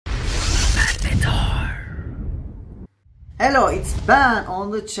Hello, it's Ben on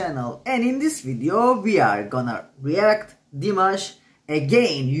the channel, and in this video we are gonna react Dimash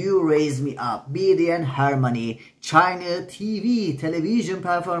Again You Raise Me Up, BD and Harmony China TV television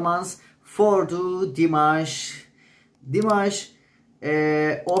performance for the Dimash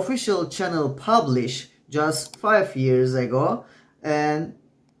official channel published just 5 years ago and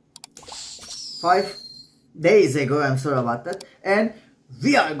 5 days ago. I'm sorry about that. And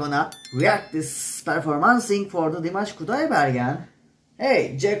we are gonna react this performancing for the Dimash Qudaibergen.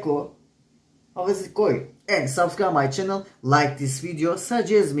 Hey Jacko, how is it going? And subscribe my channel, like this video,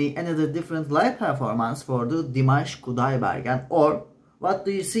 suggest me another different live performance for the Dimash Qudaibergen, or what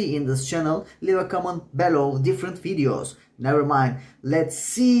do you see in this channel? Leave a comment below different videos. Never mind, let's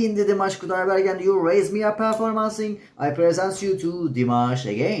see in the Dimash Qudaibergen You Raise Me Up performancing. I present you to Dimash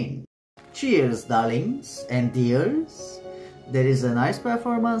again. Cheers darlings and dears. There is a nice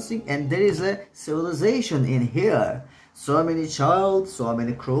performancing and there is a civilization in here. So many child, so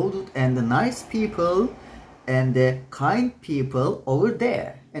many crowded and the nice people and the kind people over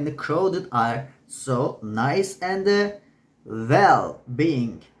there. And the crowded are so nice and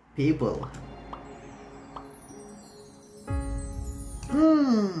well-being people.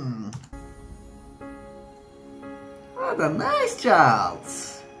 What a nice child.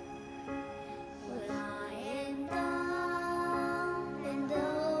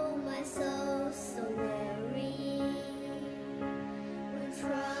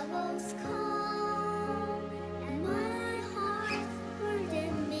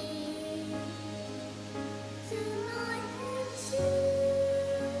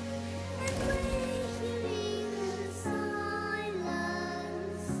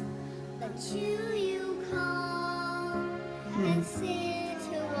 And sit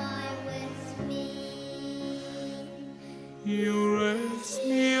a while with me. You raise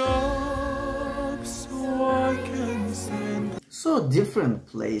me up so I can stand. So different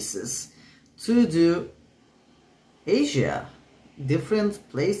places to do Asia, different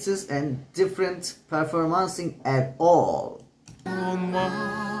places and different performancing at all. On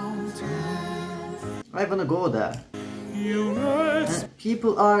mountains, I wanna go there. you raise And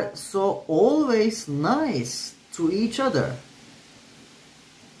people are so always nice to each other.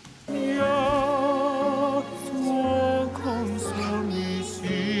 me up to walk on sunny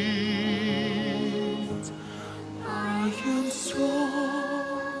seas. I am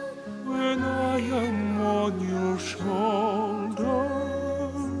strong when I am on your shoulders.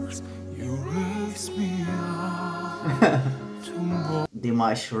 You raise me up to more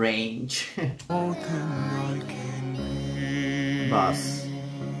Dimash range. than I can be. Boss.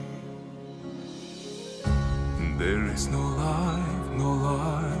 There is no life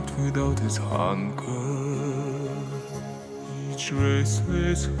without its hunger. Each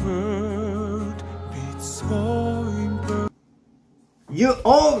restless heart beats so imperfect. You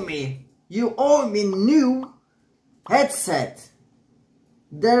owe me new headset.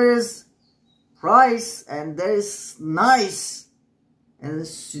 There is price and there is nice and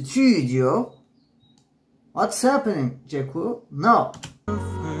studio. What's happening, Jacko? No,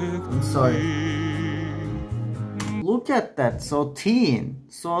 I'm sorry. Look at that, so teen,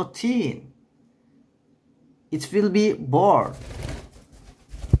 so teen. It will be bored.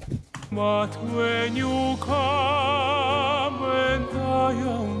 But when you come and I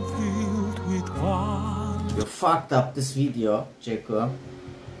am filled with wonder, You fucked up this video, Jacko.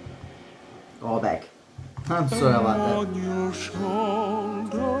 Go back. I'm sorry about that. on your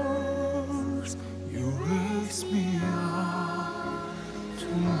shoulders, you raise me up to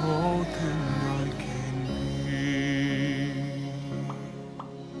more than I can be.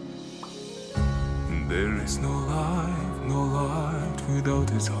 There is no life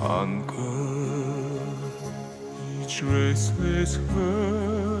without its hunger. Each restless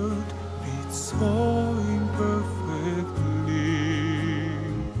heart beats so imperfectly.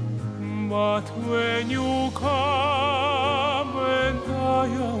 But when you come and I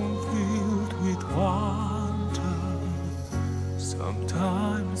am filled with wonder,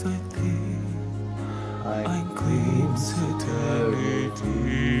 sometimes I think I glimpse eternity.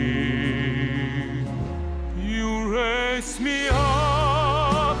 You raise me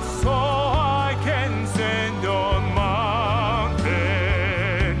up so I can stand on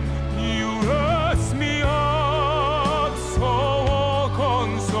mountain. You raise me up so walk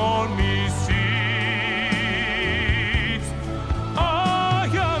on stormy seas. I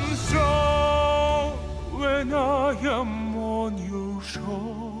am strong when I am on your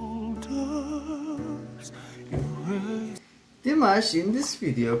shoulders. You raise Dimash in this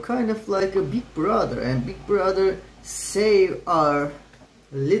video kind of like a big brother, and big brother save our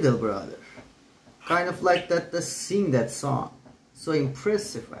little brother. kind of like that to sing that song. So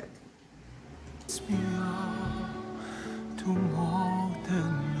impressive, right? It's me up to more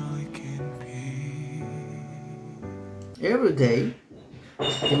than I can be. Every day,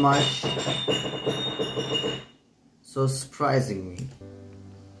 Dimash so surprising me.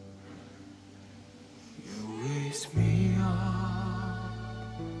 You raise me up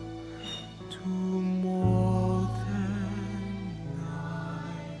to more than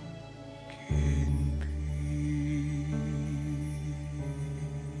I can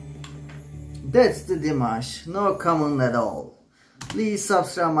be. That's the Dimash, no comment at all. Please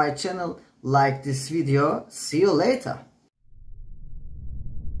subscribe my channel, like this video. See you later.